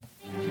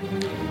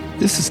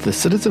This is the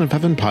Citizen of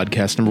Heaven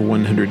podcast number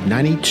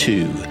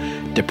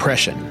 192,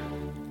 Depression.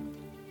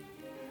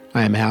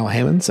 I am Hal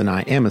Hammonds, and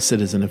I am a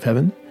citizen of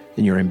heaven,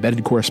 and your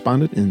embedded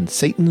correspondent in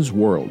Satan's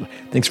world.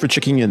 Thanks for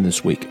checking in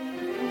this week.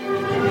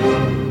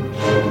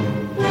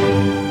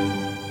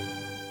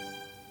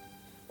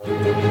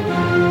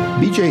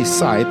 BJ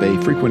Sipe,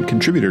 a frequent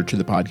contributor to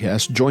the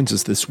podcast, joins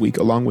us this week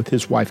along with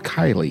his wife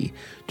Kylie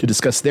to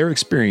discuss their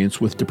experience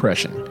with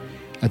depression.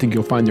 I think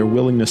you'll find their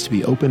willingness to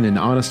be open and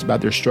honest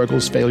about their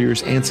struggles,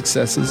 failures, and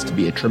successes to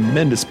be a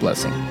tremendous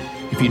blessing.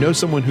 If you know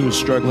someone who is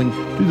struggling,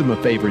 do them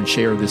a favor and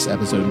share this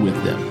episode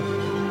with them.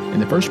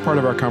 In the first part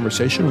of our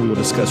conversation, we will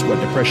discuss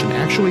what depression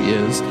actually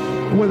is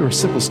and whether a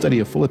simple study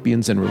of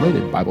Philippians and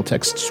related Bible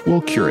texts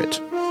will cure it.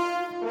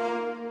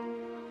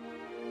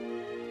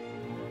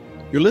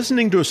 You're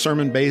listening to a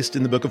sermon based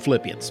in the book of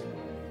Philippians.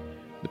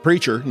 The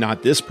preacher,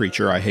 not this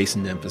preacher, I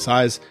hasten to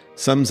emphasize,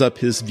 sums up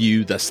his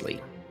view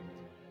thusly.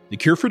 The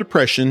cure for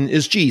depression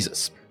is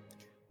Jesus.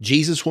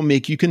 Jesus will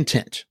make you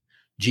content.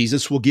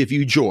 Jesus will give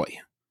you joy.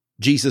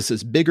 Jesus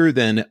is bigger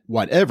than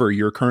whatever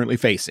you're currently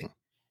facing.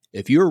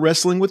 If you're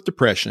wrestling with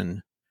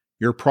depression,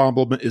 your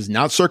problem is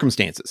not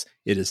circumstances.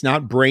 It is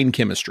not brain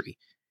chemistry.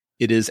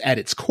 It is at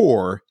its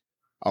core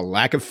a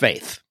lack of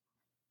faith.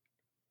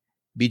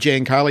 BJ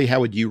and Kylie,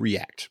 how would you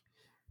react?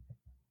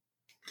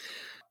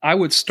 I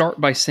would start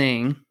by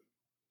saying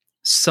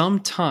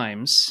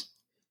sometimes,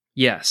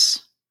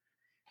 yes.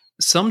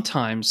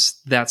 Sometimes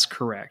that's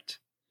correct,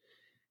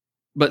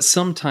 but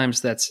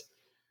sometimes that's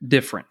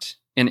different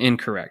and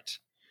incorrect.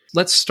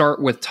 Let's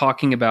start with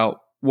talking about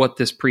what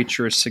this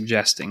preacher is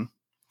suggesting,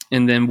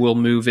 and then we'll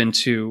move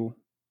into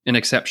an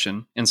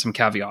exception and some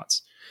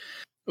caveats.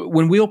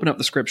 When we open up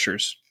the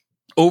scriptures,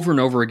 over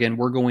and over again,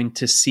 we're going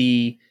to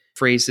see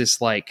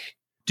phrases like,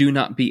 do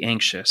not be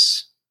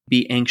anxious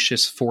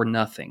for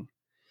nothing.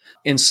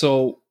 And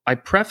so I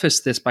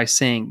preface this by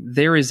saying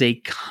there is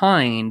a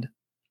kind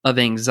of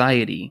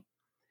anxiety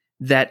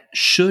that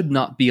should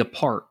not be a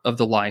part of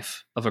the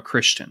life of a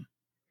Christian.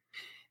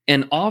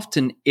 And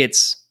often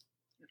it's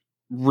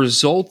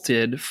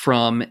resulted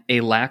from a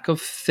lack of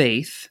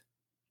faith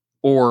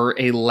or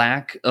a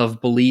lack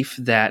of belief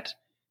that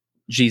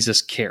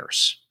Jesus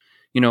cares.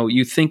 You know,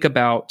 you think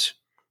about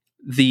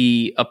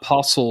the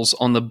apostles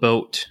on the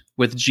boat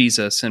with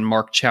Jesus in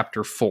Mark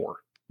chapter 4.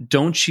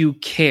 Don't you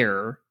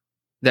care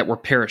that we're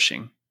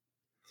perishing?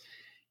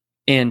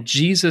 And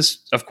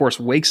Jesus, of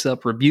course, wakes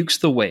up, rebukes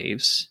the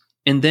waves,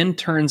 and then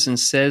turns and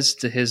says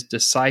to his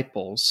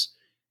disciples,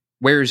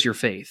 where's your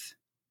faith?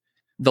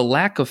 The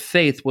lack of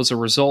faith was a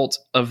result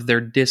of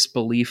their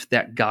disbelief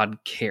that God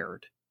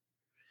cared.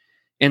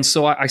 And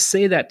so I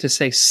say that to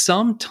say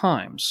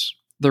sometimes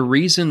the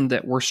reason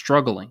that we're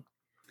struggling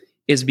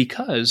is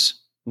because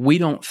we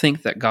don't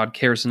think that God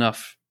cares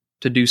enough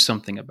to do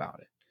something about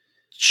it.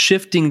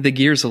 Shifting the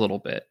gears a little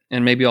bit,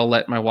 and maybe I'll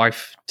let my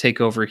wife take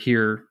over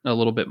here a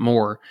little bit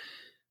more,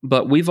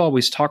 but we've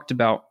always talked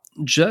about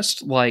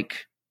just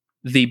like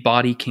the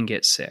body can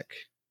get sick,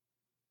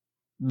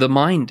 the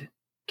mind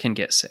can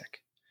get sick.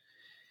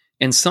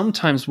 And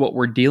sometimes what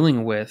we're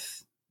dealing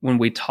with when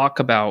we talk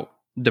about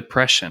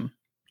depression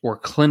or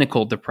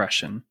clinical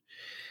depression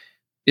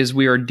is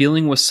we are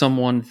dealing with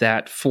someone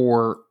that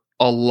for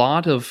a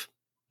lot of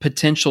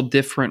potential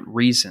different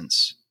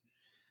reasons,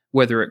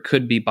 whether it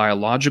could be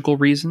biological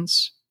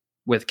reasons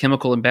with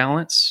chemical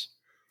imbalance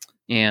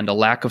and a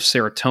lack of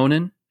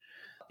serotonin,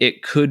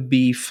 it could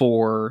be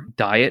for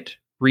diet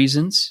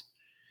reasons,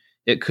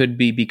 it could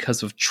be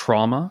because of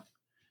trauma,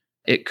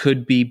 it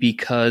could be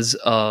because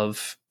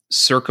of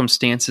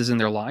circumstances in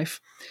their life.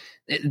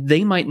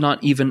 They might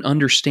not even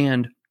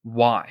understand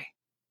why.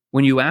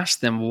 When you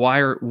ask them,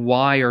 why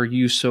are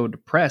you so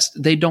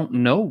depressed? They don't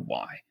know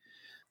why.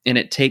 And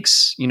it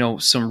takes,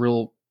 some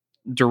real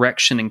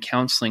direction and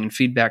counseling and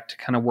feedback to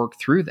kind of work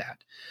through that.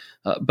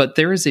 But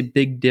there is a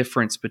big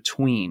difference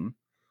between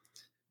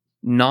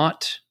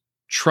not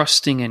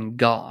trusting in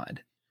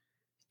God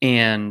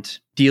and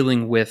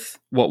dealing with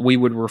what we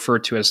would refer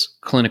to as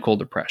clinical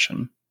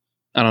depression.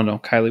 I don't know,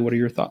 Kylie, what are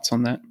your thoughts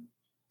on that?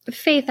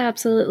 Faith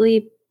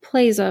absolutely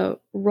plays a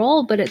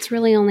role, but it's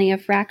really only a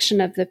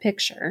fraction of the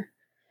picture.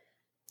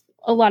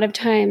 A lot of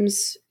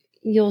times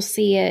you'll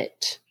see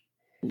it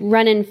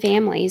run in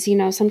families.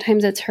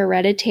 Sometimes it's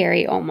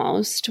hereditary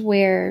almost,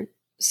 where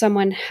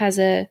someone has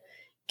a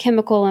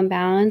chemical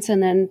imbalance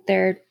and then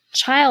their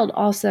child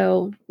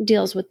also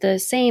deals with the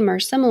same or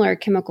similar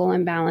chemical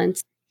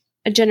imbalance.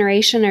 A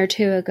generation or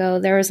two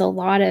ago, there was a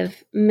lot of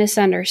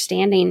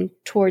misunderstanding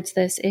towards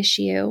this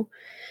issue,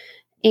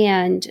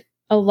 and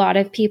a lot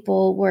of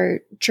people were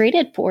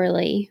treated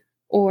poorly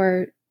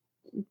or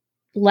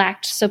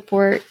lacked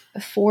support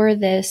for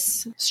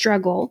this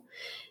struggle.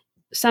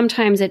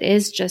 Sometimes it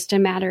is just a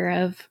matter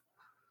of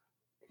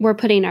we're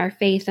putting our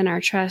faith and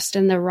our trust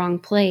in the wrong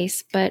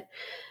place. But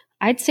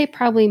I'd say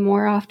probably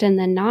more often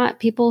than not,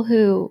 people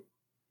who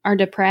are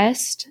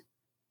depressed,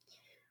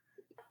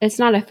 it's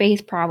not a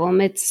faith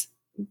problem. It's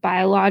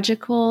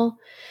biological.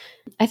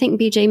 I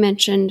think BJ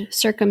mentioned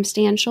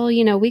circumstantial.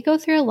 We go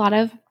through a lot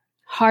of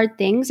hard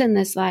things in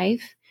this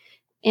life,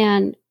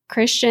 And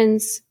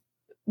Christians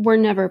were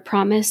never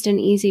promised an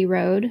easy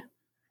road.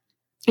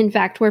 In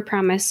fact, we're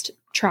promised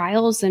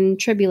trials and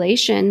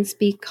tribulations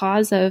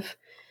because of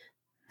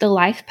the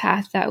life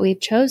path that we've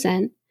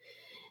chosen.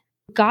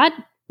 God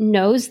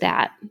knows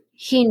that.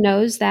 He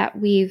knows that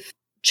we've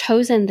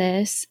chosen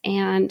this,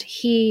 and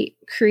He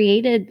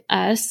created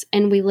us,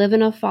 and we live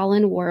in a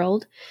fallen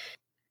world.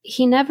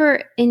 He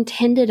never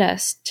intended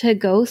us to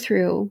go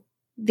through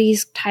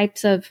these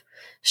types of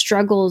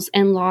struggles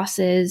and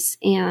losses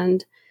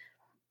and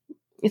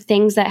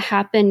things that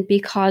happen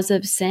because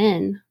of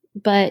sin.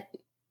 But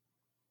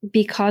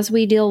because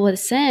we deal with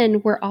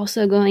sin, we're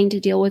also going to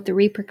deal with the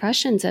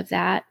repercussions of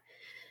that.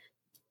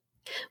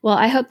 Well,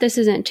 I hope this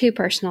isn't too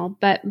personal,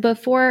 but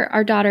before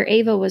our daughter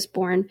Ava was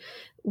born,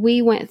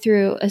 we went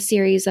through a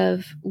series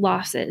of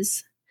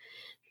losses.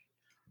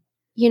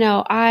 You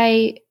know,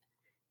 I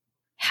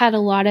had a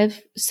lot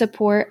of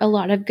support, a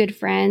lot of good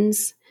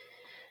friends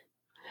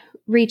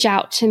reach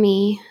out to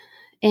me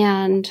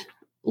and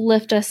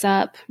lift us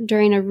up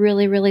during a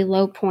really, really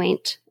low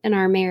point in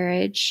our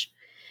marriage.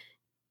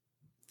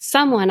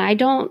 Someone, I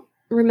don't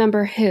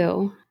remember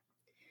who,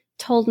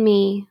 told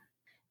me,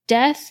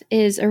 death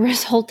is a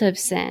result of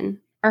sin.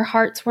 Our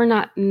hearts were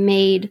not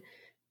made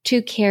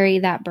to carry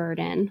that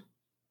burden.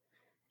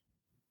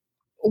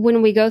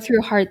 When we go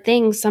through hard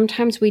things,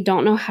 sometimes we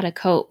don't know how to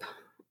cope,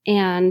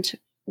 and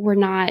we're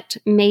not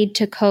made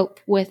to cope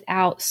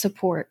without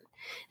support.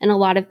 And a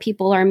lot of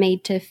people are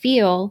made to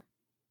feel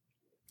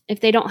if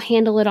they don't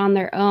handle it on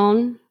their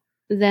own,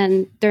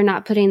 then they're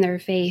not putting their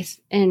faith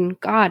in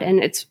God.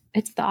 And it's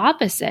the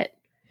opposite.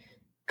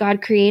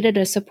 God created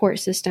a support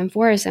system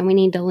for us, and we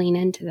need to lean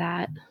into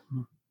that.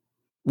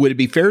 Would it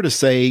be fair to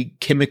say,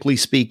 chemically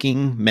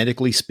speaking,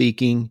 medically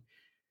speaking,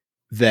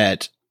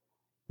 that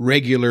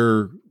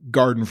regular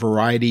garden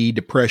variety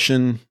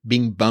depression,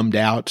 being bummed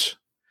out,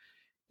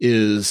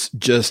 is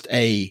just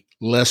a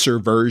lesser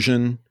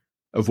version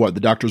of what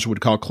the doctors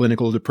would call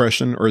clinical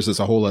depression, or is this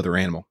a whole other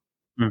animal?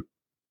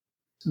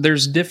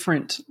 There's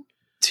different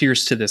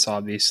tiers to this,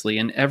 obviously,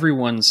 and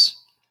everyone's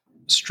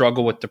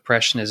struggle with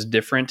depression is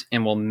different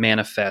and will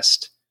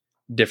manifest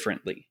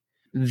differently.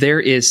 There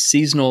is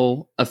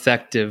seasonal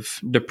affective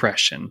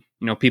depression.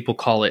 You know, people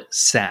call it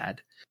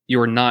SAD.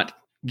 You're not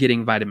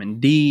getting vitamin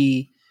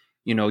D.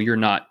 You know, you're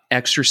not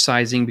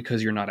exercising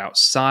because you're not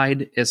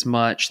outside as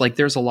much. Like,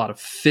 there's a lot of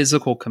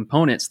physical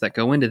components that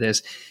go into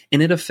this,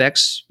 and it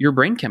affects your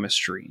brain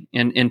chemistry.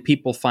 And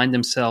people find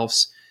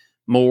themselves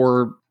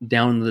more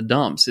down in the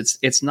dumps.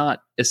 It's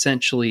not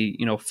essentially,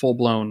 you know,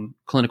 full-blown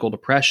clinical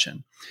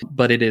depression,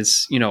 but it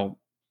is, you know,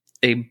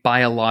 a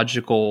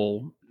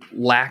biological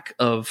lack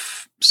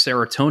of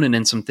serotonin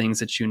and some things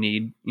that you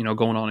need, you know,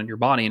 going on in your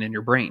body and in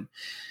your brain.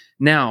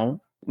 Now,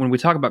 when we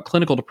talk about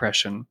clinical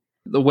depression,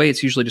 the way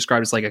it's usually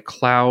described is like a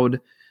cloud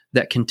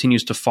that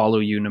continues to follow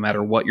you no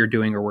matter what you're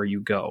doing or where you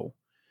go,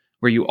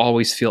 where you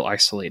always feel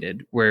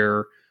isolated,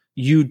 where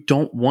you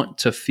don't want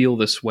to feel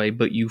this way,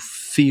 but you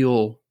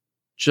feel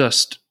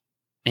just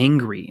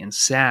angry and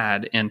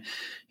sad and,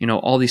 you know,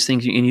 all these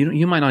things, and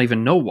you might not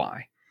even know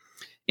why.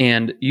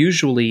 And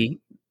usually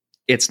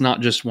it's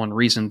not just one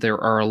reason. There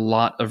are a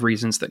lot of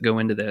reasons that go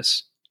into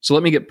this. So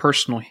let me get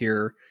personal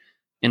here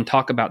and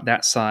talk about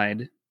that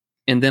side.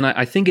 And then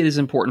I think it is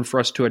important for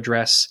us to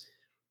address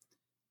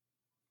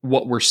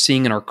what we're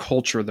seeing in our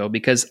culture, though,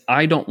 because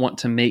I don't want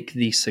to make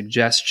the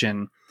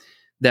suggestion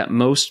that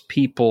most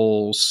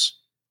people's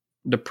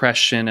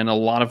depression and a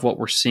lot of what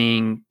we're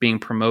seeing being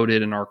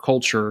promoted in our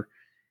culture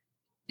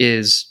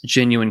is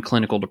genuine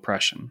clinical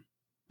depression.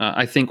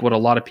 I think what a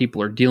lot of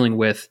people are dealing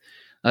with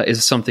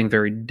is something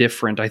very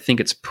different. I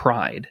think it's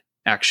pride,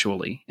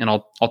 actually, and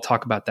I'll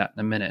talk about that in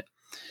a minute.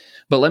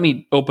 But let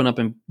me open up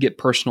and get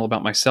personal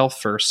about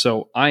myself first.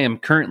 So I am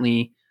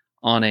currently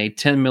on a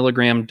 10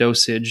 milligram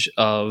dosage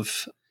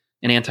of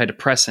an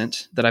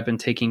antidepressant that I've been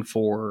taking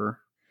for,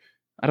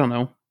 I don't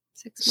know,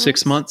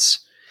 6 months.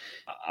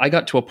 I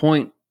got to a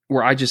point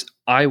where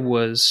I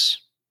was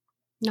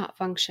not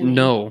functioning.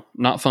 No,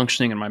 not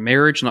functioning in my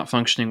marriage, not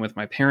functioning with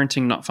my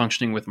parenting, not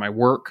functioning with my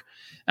work.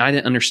 And I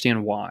didn't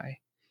understand why.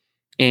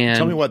 And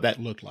tell me what that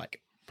looked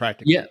like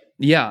practically.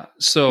 Yeah.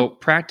 So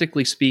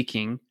practically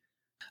speaking,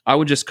 I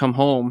would just come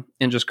home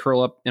and just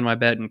curl up in my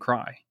bed and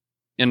cry.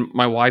 And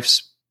my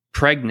wife's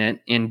pregnant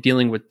and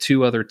dealing with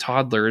 2 other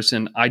toddlers,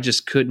 and I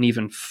just couldn't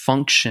even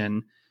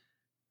function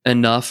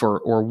enough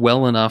or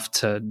well enough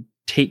to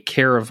take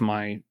care of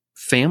my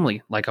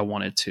family like I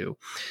wanted to.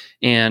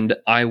 And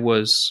I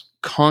was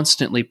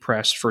constantly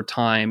pressed for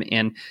time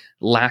and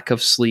lack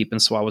of sleep.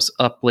 And so I was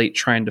up late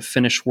trying to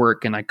finish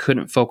work, and I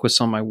couldn't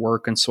focus on my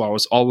work. And so I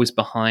was always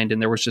behind.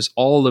 And there was just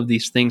all of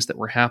these things that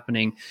were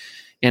happening,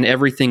 and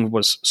everything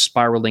was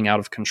spiraling out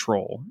of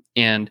control.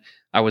 And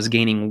I was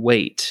gaining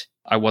weight.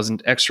 I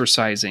wasn't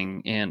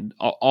exercising, and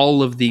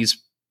all of these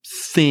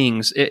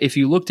things. If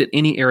you looked at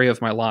any area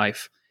of my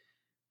life,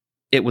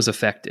 it was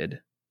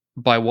affected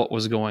by what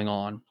was going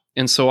on.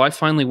 And so I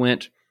finally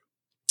went,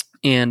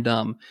 and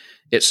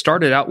it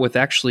started out with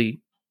actually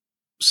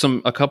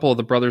a couple of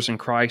the brothers in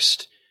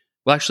Christ.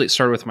 Well, actually, it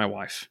started with my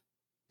wife.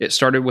 It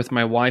started with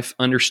my wife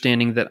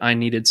understanding that I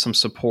needed some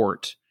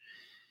support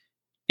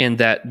and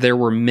that there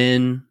were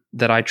men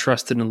that I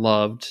trusted and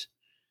loved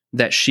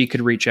that she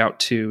could reach out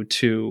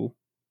to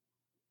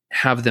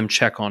have them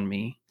check on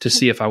me to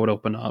see if I would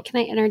open up. Can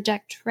I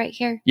interject right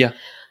here? Yeah.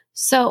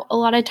 So a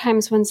lot of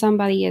times when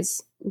somebody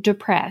is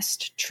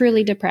depressed,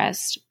 truly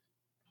depressed,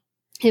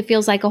 it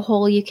feels like a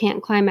hole you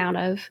can't climb out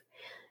of.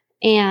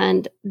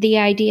 And the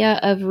idea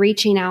of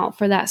reaching out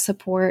for that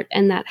support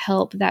and that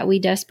help that we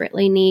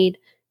desperately need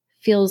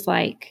feels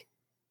like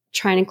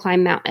trying to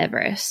climb Mount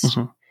Everest.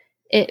 Mm-hmm.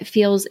 It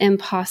feels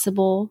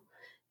impossible,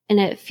 and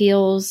it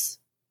feels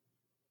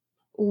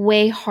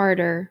way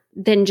harder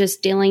than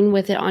just dealing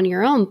with it on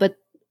your own. But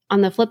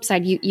on the flip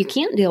side, you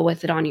can't deal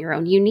with it on your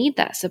own. You need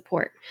that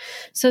support.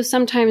 So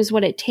sometimes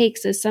what it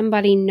takes is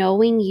somebody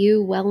knowing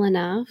you well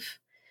enough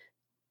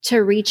to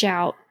reach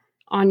out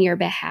on your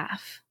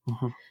behalf.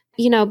 Mm-hmm.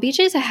 You know,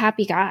 BJ's a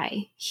happy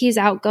guy. He's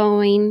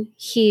outgoing.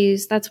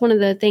 That's one of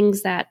the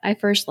things that I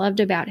first loved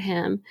about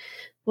him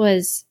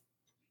was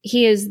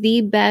he is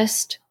the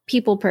best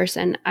people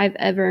person I've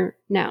ever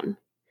known.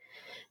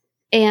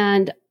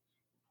 And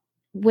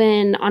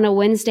when on a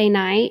Wednesday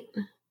night,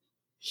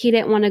 he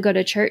didn't want to go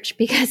to church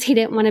because he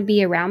didn't want to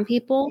be around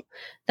people,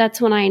 that's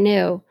when I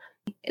knew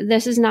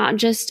this is not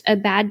just a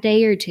bad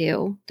day or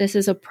two. This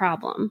is a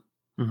problem.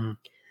 Mm-hmm.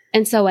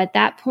 And so at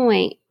that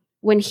point,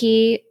 when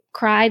he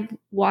cried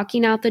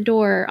walking out the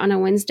door on a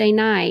Wednesday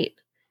night,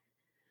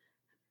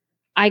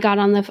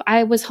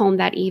 I was home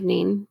that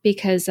evening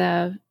because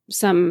of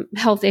some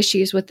health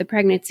issues with the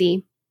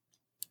pregnancy.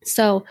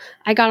 So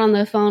I got on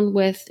the phone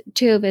with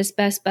two of his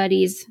best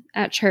buddies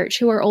at church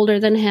who are older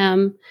than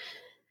him.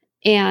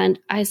 And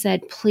I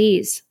said,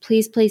 please,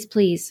 please, please,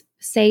 please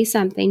say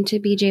something to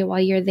BJ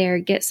while you're there.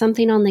 Get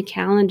something on the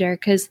calendar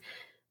because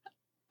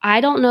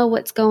I don't know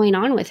what's going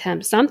on with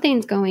him.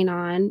 Something's going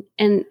on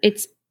and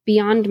it's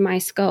beyond my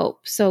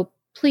scope. So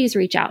please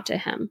reach out to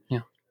him.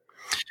 Yeah.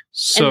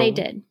 So and they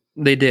did.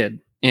 They did.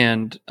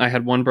 And I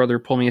had one brother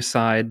pull me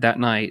aside that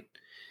night.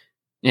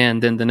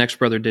 And then the next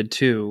brother did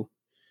too.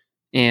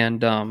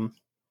 And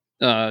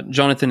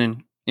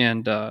Jonathan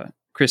and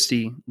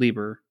Christy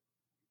Lieber,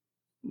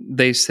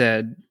 they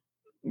said,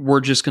 we're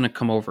just going to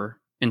come over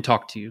and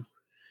talk to you.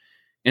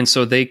 And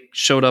so they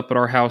showed up at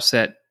our house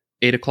at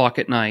 8:00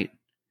 at night.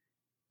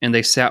 And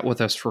they sat with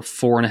us for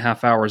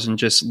 4.5 hours and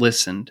just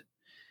listened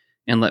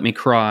and let me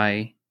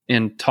cry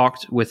and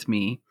talked with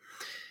me.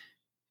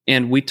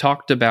 And we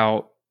talked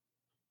about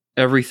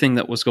everything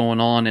that was going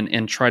on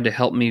and tried to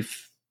help me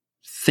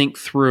think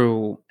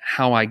through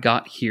how I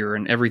got here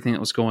and everything that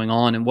was going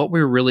on. And what we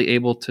were really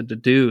able to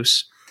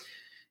deduce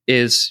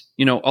is,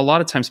 you know, a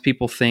lot of times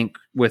people think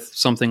with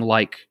something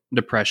like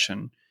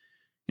depression,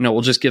 you know,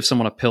 we'll just give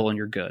someone a pill and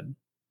you're good.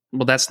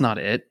 Well, that's not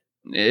it.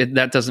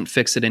 That doesn't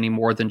fix it any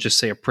more than just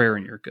say a prayer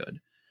and you're good.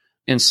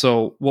 And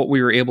so what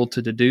we were able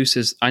to deduce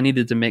is I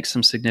needed to make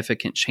some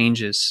significant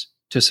changes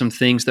to some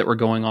things that were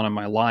going on in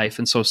my life.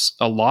 And so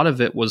a lot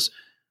of it was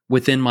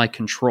within my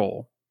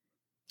control,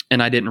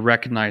 and I didn't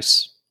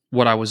recognize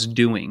what I was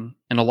doing.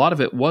 And a lot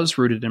of it was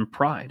rooted in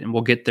pride, and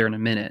we'll get there in a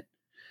minute.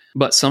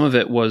 But some of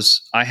it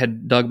was I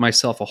had dug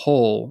myself a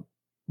hole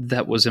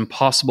that was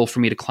impossible for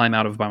me to climb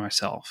out of by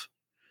myself.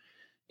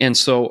 And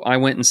so I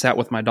went and sat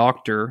with my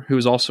doctor, who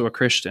was also a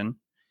Christian,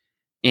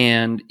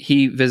 and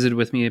he visited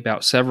with me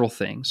about several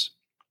things.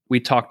 We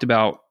talked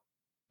about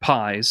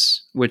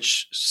PIES,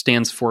 which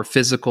stands for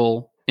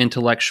physical,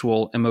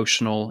 intellectual,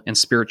 emotional, and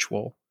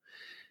spiritual.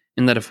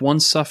 And that if one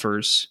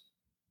suffers,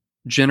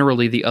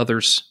 generally the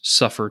others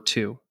suffer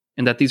too.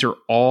 And that these are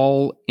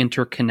all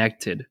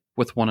interconnected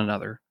with one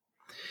another.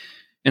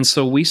 And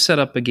so we set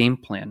up a game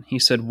plan. He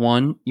said,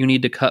 1, you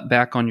need to cut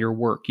back on your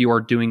work. You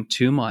are doing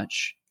too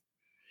much.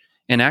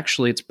 And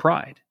actually, it's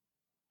pride.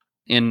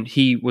 And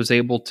he was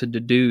able to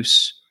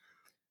deduce,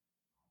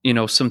 you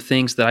know, some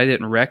things that I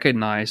didn't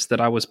recognize that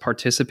I was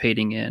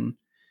participating in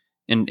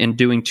and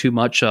doing too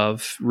much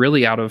of,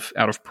 really out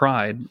of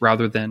pride,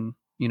 rather than,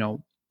 you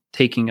know,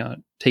 taking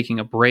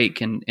a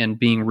break and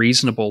being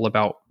reasonable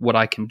about what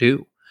I can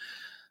do.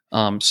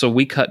 So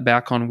we cut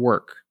back on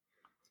work.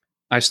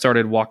 I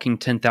started walking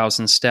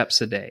 10,000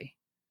 steps a day.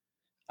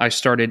 I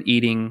started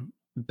eating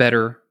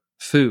better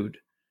food.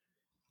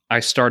 I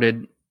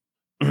started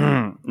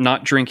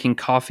not drinking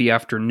coffee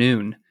after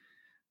noon.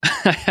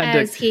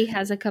 He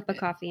has a cup of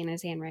coffee in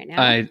his hand right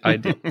now. I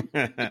do.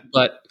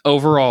 But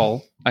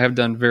overall, I have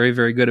done very,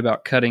 very good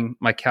about cutting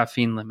my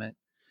caffeine limit.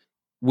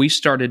 We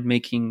started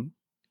making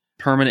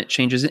permanent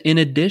changes in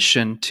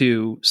addition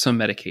to some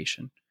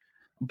medication.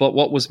 But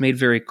what was made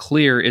very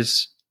clear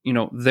is, you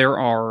know, there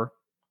are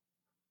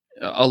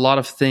a lot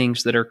of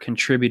things that are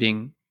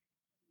contributing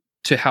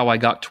to how I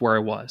got to where I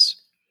was.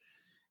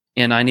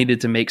 And I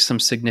needed to make some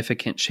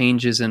significant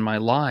changes in my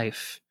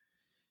life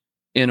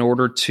in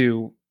order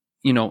to,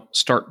 you know,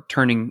 start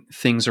turning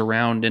things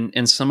around.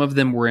 And some of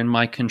them were in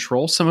my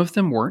control. Some of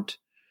them weren't.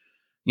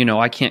 You know,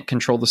 I can't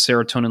control the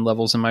serotonin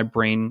levels in my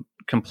brain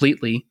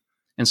completely.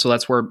 And so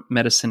that's where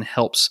medicine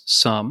helps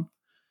some.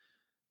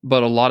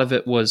 But a lot of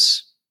it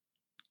was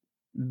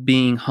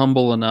being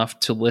humble enough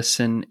to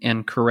listen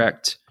and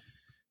correct,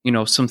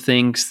 some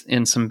things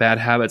and some bad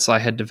habits I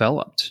had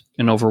developed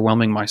and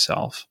overwhelming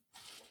myself.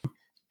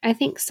 I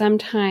think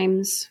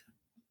sometimes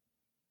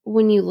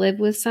when you live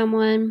with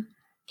someone,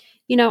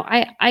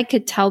 I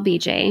could tell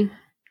BJ,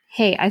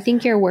 hey, I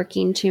think you're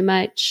working too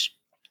much.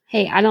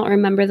 Hey, I don't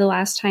remember the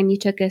last time you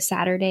took a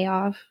Saturday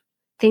off,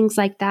 things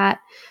like that.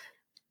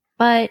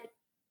 But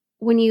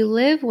when you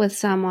live with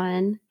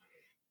someone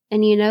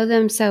and you know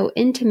them so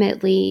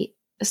intimately,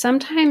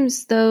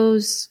 sometimes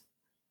those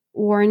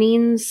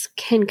warnings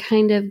can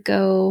kind of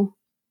go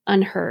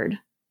unheard.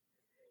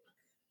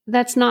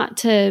 That's not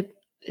to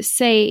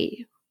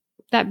say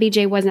that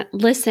BJ wasn't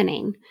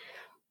listening,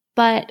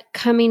 but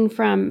coming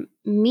from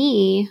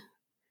me,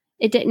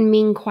 it didn't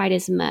mean quite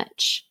as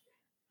much.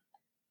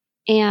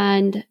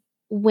 And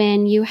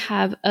when you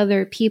have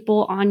other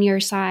people on your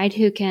side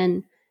who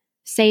can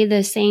say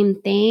the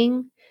same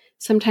thing,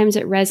 sometimes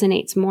it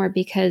resonates more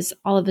because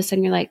all of a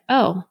sudden you're like,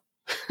 oh,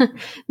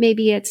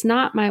 maybe it's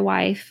not my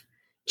wife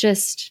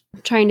just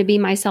trying to be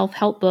my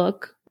self-help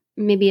book.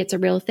 Maybe it's a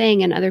real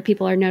thing and other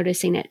people are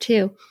noticing it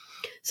too.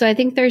 So I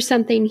think there's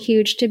something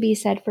huge to be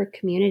said for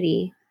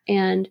community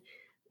and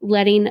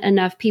letting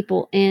enough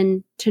people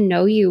in to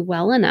know you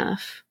well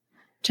enough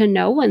to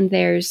know when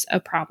there's a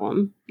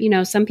problem.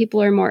 Some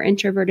people are more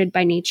introverted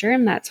by nature,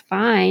 and that's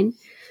fine,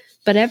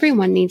 but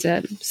everyone needs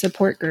a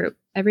support group.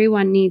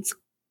 Everyone needs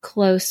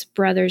close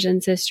brothers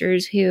and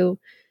sisters who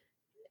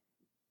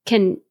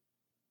can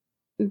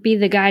be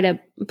the guy to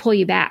pull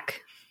you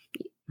back.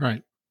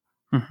 Right.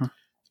 Mm-hmm.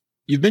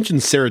 You've mentioned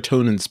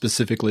serotonin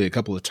specifically a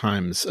couple of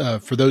times.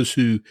 For those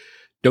who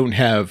don't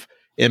have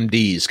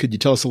MDs, could you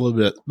tell us a little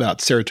bit about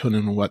serotonin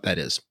and what that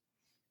is?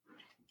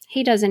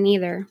 He doesn't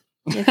either,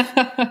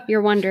 if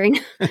you're wondering.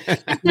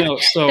 No,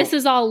 so this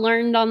is all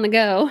learned on the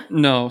go.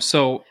 No,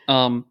 so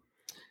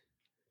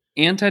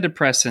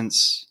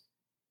antidepressants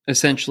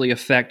essentially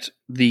affect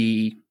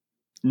the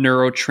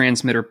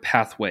neurotransmitter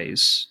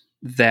pathways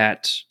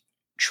that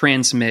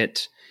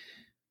transmit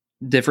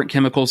different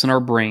chemicals in our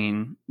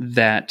brain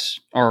that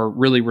are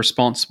really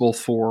responsible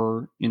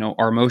for,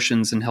 our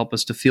emotions and help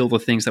us to feel the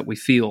things that we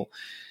feel.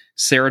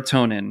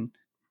 Serotonin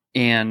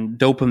and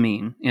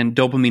dopamine. And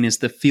dopamine is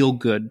the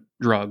feel-good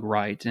drug,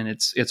 right? And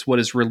it's what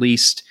is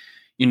released,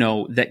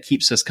 that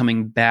keeps us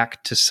coming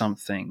back to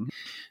something.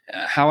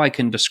 How I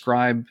can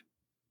describe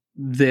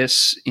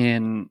this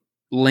in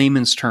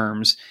layman's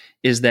terms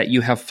is that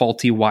you have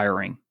faulty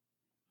wiring.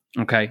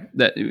 Okay?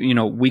 That,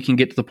 we can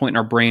get to the point in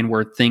our brain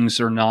where things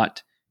are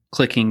not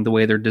clicking the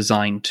way they're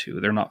designed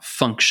to. They're not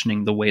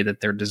functioning the way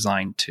that they're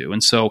designed to.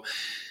 And so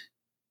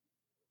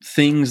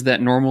things that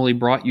normally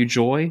brought you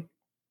joy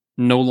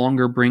no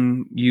longer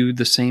bring you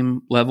the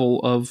same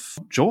level of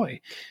joy,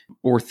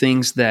 or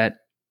things that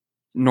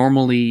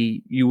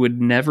normally you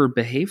would never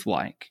behave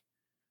like.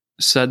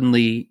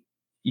 Suddenly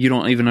you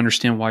don't even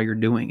understand why you're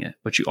doing it,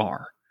 but you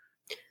are.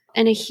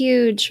 And a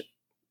huge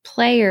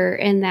player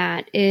in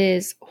that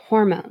is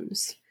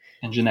hormones.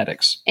 And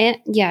genetics. And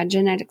yeah,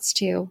 genetics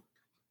too.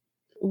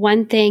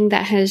 One thing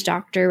that his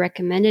doctor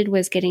recommended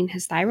was getting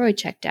his thyroid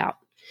checked out.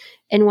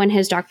 And when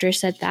his doctor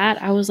said that,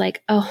 I was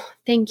like, oh,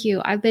 thank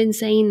you. I've been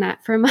saying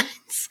that for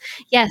months.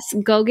 Yes,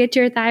 go get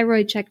your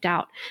thyroid checked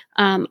out.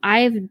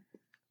 I've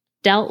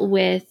dealt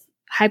with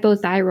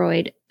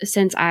hypothyroid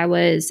since I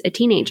was a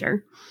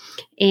teenager.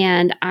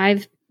 And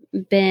I've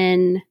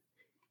been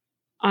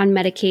on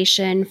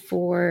medication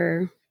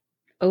for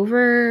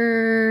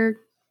over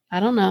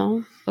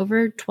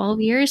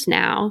 12 years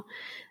now.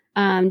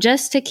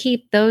 Just to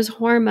keep those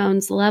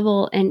hormones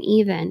level and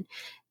even.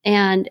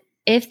 And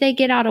if they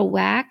get out of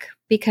whack,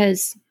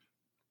 because,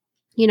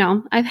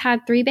 I've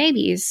had 3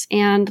 babies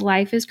and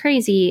life is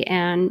crazy.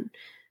 And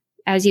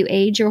as you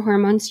age, your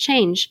hormones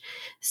change.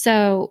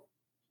 So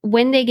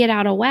when they get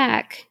out of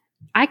whack,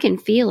 I can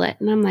feel it.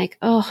 And I'm like,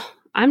 oh,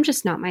 I'm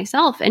just not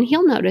myself. And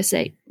he'll notice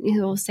it.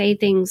 He'll say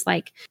things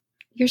like,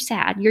 you're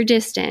sad, you're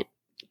distant.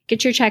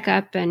 Get your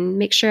checkup and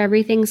make sure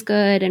everything's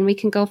good and we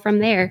can go from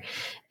there.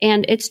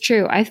 And it's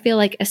true. I feel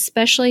like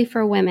especially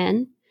for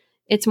women,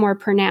 it's more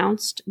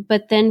pronounced.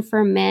 But then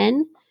for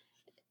men,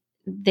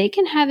 they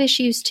can have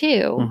issues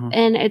too. Mm-hmm.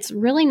 And it's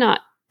really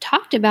not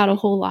talked about a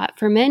whole lot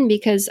for men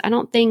because I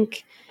don't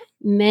think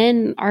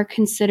men are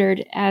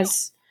considered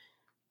as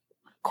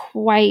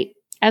quite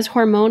as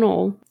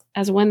hormonal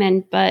as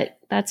women. But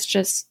that's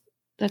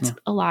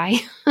a lie.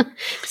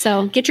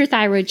 So get your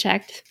thyroid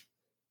checked.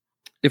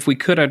 If we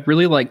could, I'd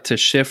really like to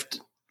shift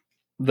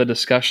the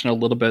discussion a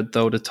little bit,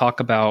 though, to talk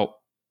about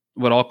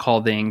what I'll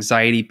call the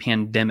anxiety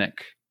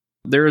pandemic.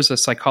 There is a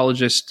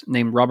psychologist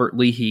named Robert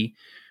Leahy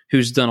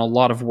who's done a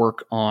lot of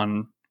work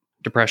on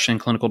depression,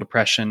 clinical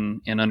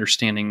depression, and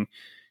understanding,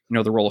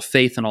 the role of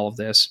faith in all of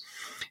this.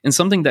 And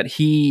something that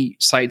he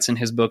cites in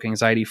his book,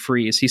 Anxiety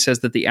Free, is he says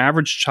that the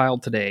average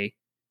child today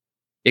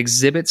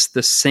exhibits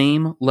the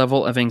same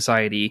level of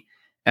anxiety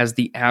as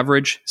the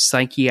average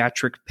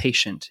psychiatric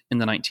patient in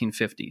the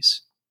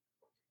 1950s.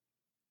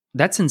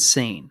 That's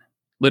insane,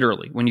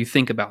 literally, when you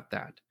think about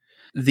that.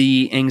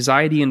 The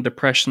Anxiety and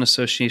Depression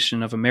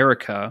Association of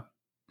America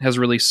has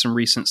released some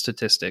recent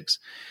statistics.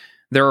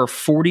 There are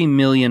 40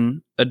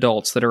 million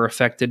adults that are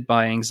affected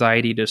by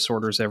anxiety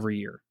disorders every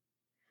year.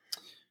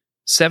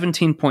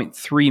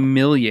 17.3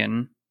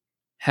 million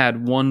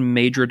had one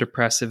major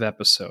depressive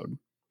episode,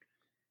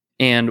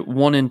 and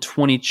 1 in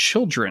 20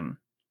 children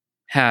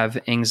have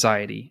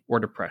anxiety or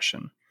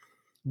depression.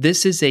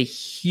 This is a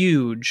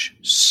huge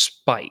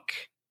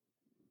spike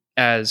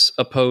as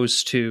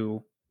opposed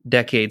to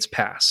decades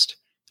past,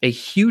 a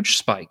huge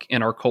spike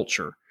in our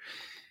culture.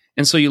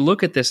 And so you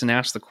look at this and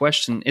ask the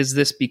question, is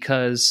this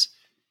because,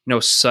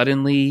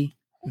 suddenly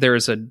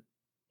there's a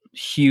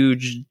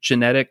huge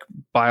genetic,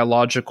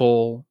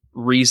 biological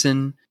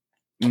reason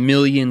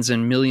millions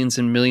and millions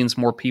and millions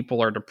more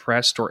people are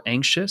depressed or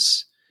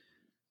anxious?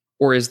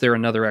 Or is there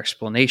another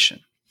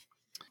explanation?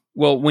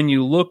 Well, when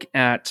you look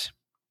at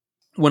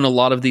when a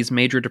lot of these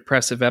major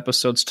depressive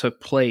episodes took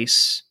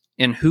place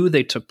and who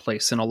they took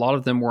place in, a lot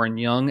of them were in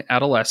young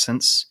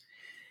adolescents,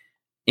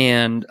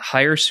 and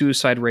higher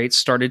suicide rates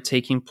started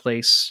taking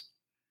place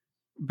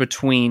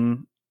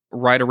between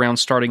right around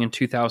starting in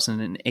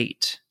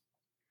 2008.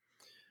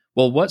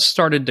 Well, what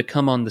started to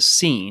come on the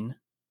scene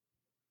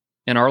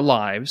in our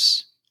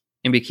lives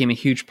and became a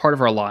huge part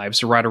of our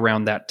lives right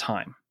around that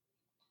time?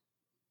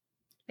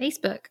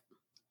 Facebook.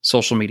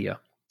 Social media.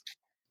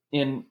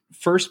 In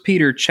 1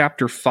 Peter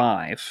chapter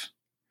 5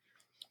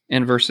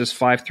 and verses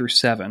 5 through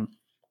 7,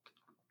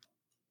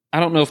 I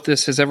don't know if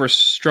this has ever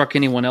struck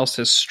anyone else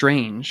as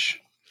strange,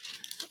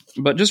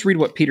 but just read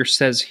what Peter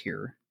says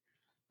here.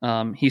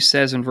 He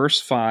says in verse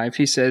 5,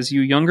 he says,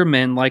 "You younger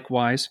men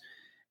likewise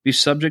be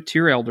subject to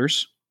your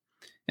elders,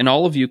 and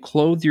all of you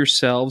clothe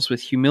yourselves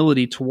with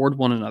humility toward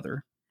one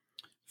another.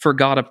 For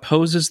God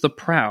opposes the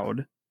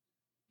proud,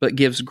 but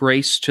gives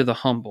grace to the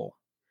humble.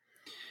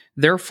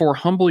 Therefore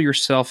humble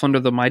yourself under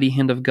the mighty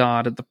hand of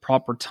God at the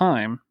proper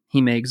time,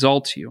 he may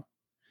exalt you,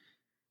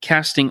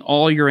 casting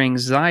all your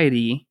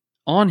anxiety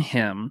on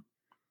him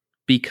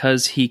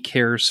because he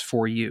cares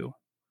for you."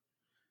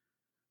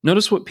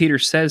 Notice what Peter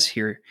says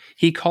here.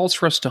 He calls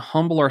for us to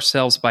humble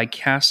ourselves by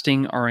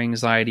casting our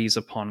anxieties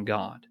upon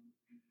God.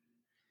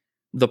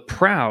 The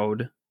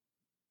proud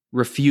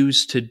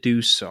refuse to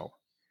do so.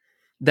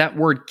 That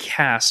word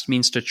cast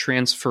means to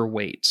transfer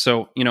weight.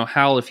 So,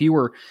 Hal, if you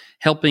were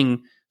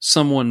helping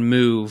someone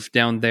move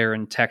down there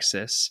in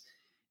Texas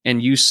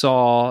and you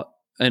saw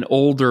an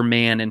older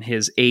man in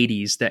his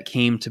 80s that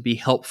came to be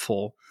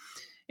helpful,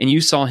 and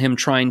you saw him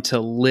trying to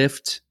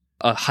lift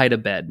a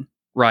hide-a-bed,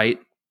 right?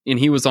 And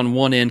he was on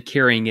one end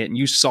carrying it, and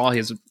you saw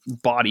his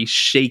body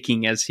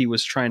shaking as he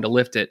was trying to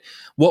lift it,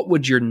 what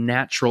would your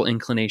natural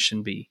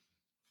inclination be?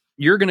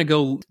 You're going to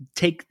go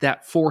take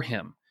that for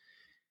him.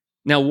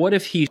 Now, what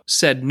if he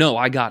said, "No,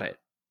 I got it,"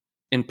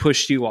 and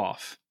pushed you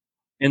off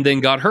and then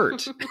got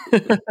hurt?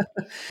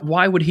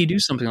 Why would he do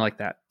something like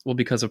that? Well,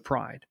 because of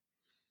pride.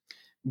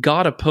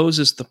 God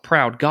opposes the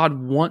proud.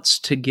 God wants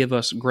to give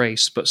us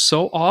grace, but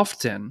so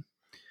often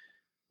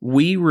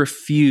we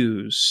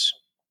refuse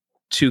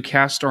to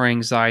cast our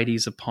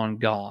anxieties upon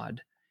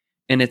God.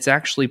 And it's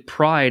actually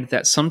pride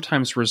that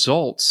sometimes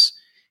results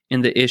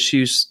in the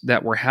issues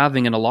that we're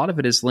having. And a lot of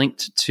it is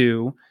linked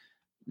to,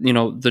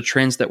 the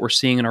trends that we're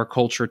seeing in our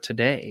culture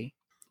today.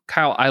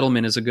 Kyle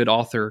Idleman is a good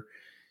author.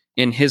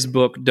 In his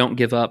book, Don't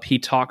Give Up, he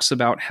talks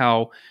about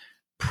how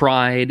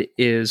pride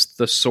is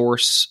the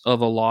source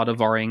of a lot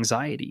of our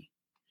anxiety.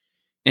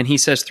 And he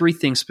says 3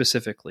 things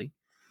specifically.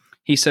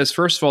 He says,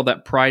 first of all,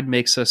 that pride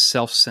makes us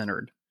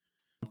self-centered.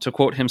 To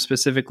quote him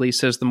specifically, he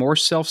says, "The more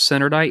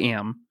self-centered I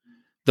am,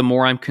 the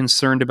more I'm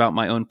concerned about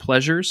my own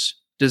pleasures,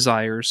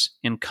 desires,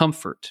 and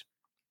comfort.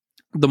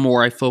 The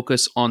more I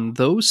focus on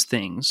those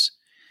things,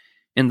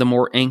 and the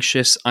more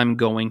anxious I'm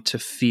going to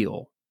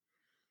feel."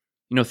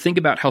 Think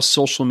about how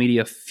social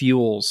media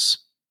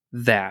fuels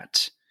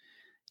that.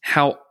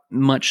 How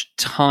much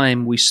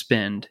time we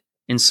spend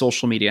in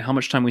social media, how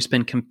much time we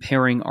spend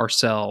comparing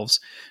ourselves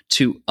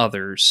to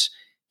others,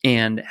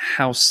 and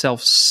how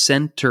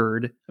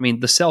self-centered,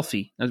 the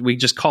selfie, we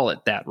just call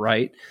it that,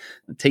 right?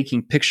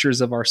 Taking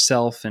pictures of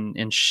ourselves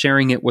and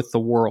sharing it with the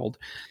world.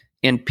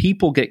 And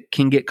people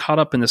can get caught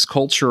up in this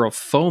culture of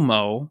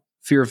FOMO,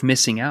 fear of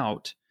missing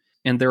out.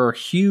 And there are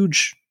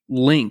huge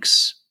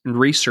links and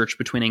research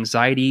between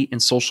anxiety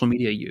and social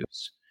media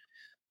use.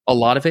 A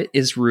lot of it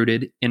is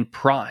rooted in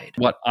pride,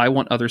 what I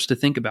want others to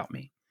think about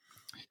me.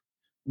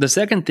 The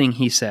second thing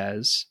he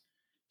says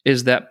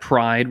is that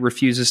pride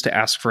refuses to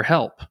ask for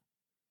help.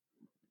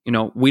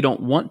 We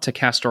don't want to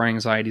cast our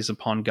anxieties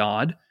upon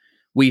God.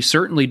 We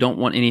certainly don't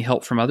want any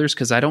help from others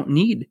because I don't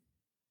need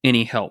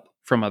any help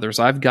from others.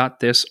 I've got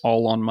this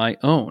all on my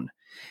own.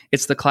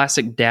 It's the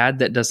classic dad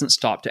that doesn't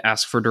stop to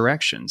ask for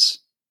directions.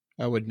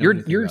 I would know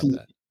anything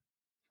about that.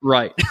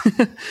 Right.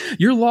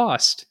 You're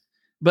lost.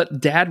 But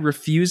dad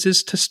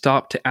refuses to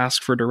stop to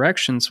ask for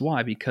directions.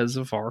 Why? Because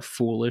of our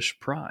foolish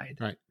pride.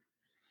 Right.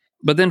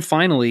 But then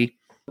finally,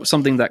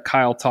 something that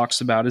Kyle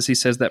talks about is he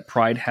says that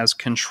pride has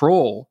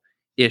control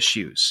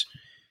issues.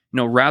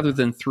 Rather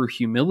than through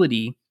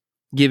humility,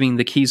 giving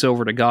the keys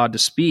over to God to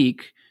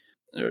speak,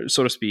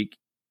 so to speak,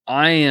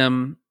 I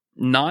am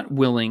not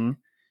willing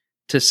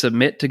to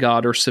submit to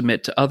God or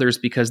submit to others,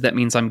 because that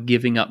means I'm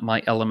giving up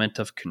my element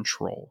of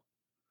control.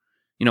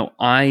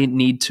 I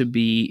need to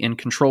be in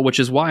control, which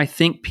is why I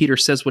think Peter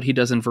says what he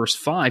does in verse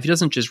 5. He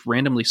doesn't just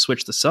randomly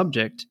switch the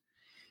subject.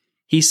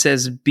 He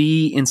says,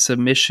 be in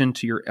submission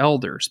to your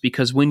elders,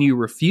 because when you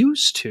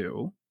refuse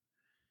to,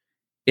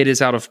 it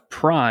is out of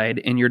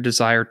pride and your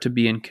desire to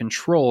be in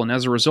control. And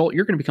as a result,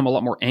 you're going to become a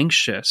lot more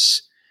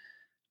anxious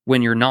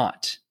when you're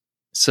not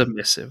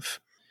submissive.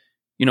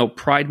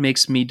 Pride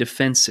makes me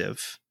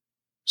defensive,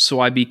 so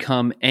I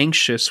become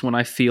anxious when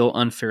I feel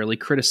unfairly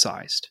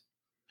criticized.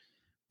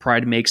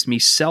 Pride makes me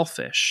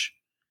selfish,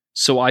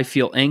 so I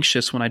feel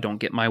anxious when I don't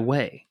get my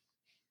way.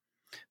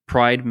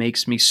 Pride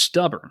makes me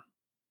stubborn,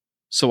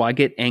 so I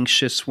get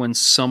anxious when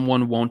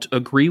someone won't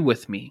agree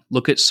with me.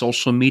 Look at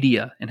social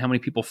media and how many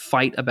people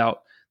fight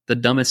about the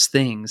dumbest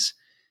things,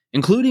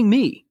 including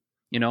me.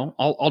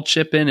 I'll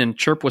chip in and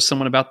chirp with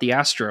someone about the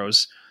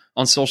Astros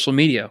on social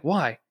media.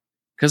 Why?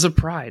 Because of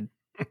pride.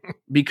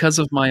 Because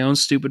of my own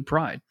stupid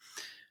pride.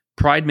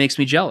 Pride makes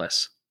me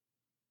jealous,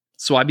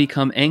 so I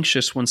become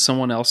anxious when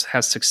someone else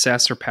has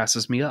success or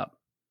passes me up.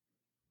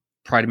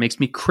 Pride makes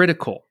me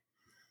critical,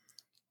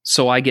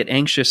 so I get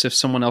anxious if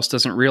someone else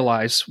doesn't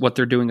realize what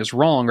they're doing is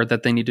wrong or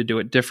that they need to do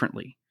it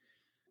differently.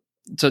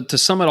 To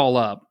sum it all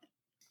up,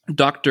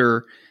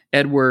 Dr.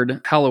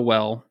 Edward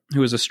Hallowell,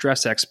 who is a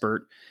stress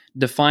expert,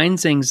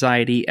 defines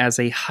anxiety as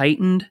a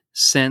heightened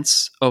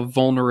sense of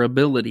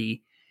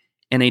vulnerability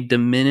and a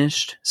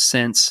diminished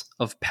sense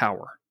of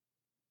power.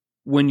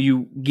 When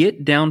you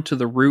get down to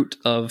the root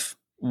of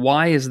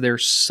why is there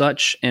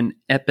such an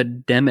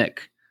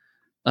epidemic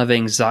of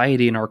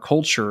anxiety in our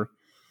culture,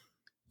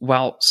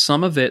 while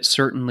some of it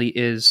certainly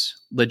is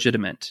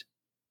legitimate,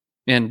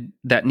 and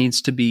that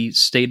needs to be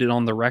stated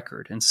on the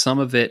record, and some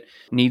of it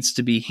needs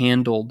to be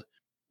handled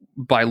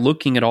by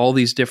looking at all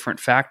these different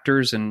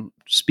factors and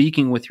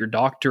speaking with your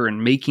doctor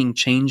and making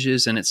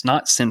changes, and it's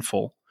not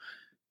sinful.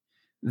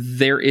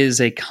 There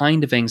is a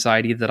kind of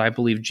anxiety that I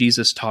believe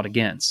Jesus taught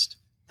against,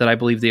 that I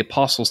believe the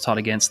apostles taught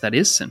against, that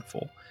is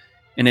sinful.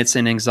 And it's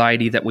an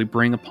anxiety that we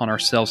bring upon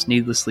ourselves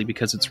needlessly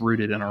because it's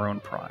rooted in our own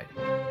pride.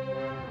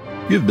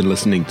 You have been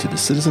listening to the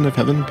Citizen of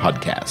Heaven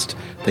podcast.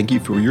 Thank you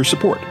for your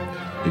support.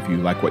 If you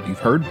like what you've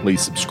heard,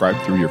 please subscribe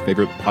through your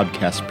favorite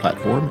podcast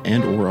platform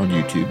and or on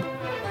YouTube.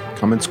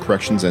 Comments,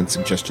 corrections, and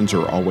suggestions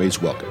are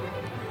always welcome.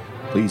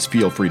 Please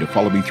feel free to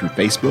follow me through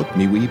Facebook,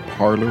 MeWe,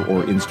 Parler,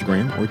 or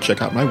Instagram, or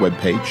check out my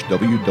webpage,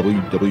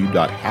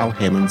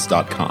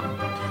 www.halhammonds.com.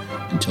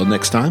 Until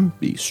next time,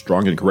 be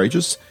strong and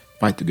courageous,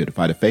 fight the good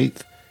fight of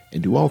faith,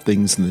 and do all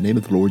things in the name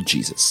of the Lord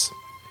Jesus.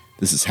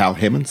 This is Hal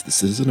Hammonds, the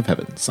Citizen of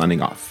Heaven,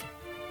 signing off.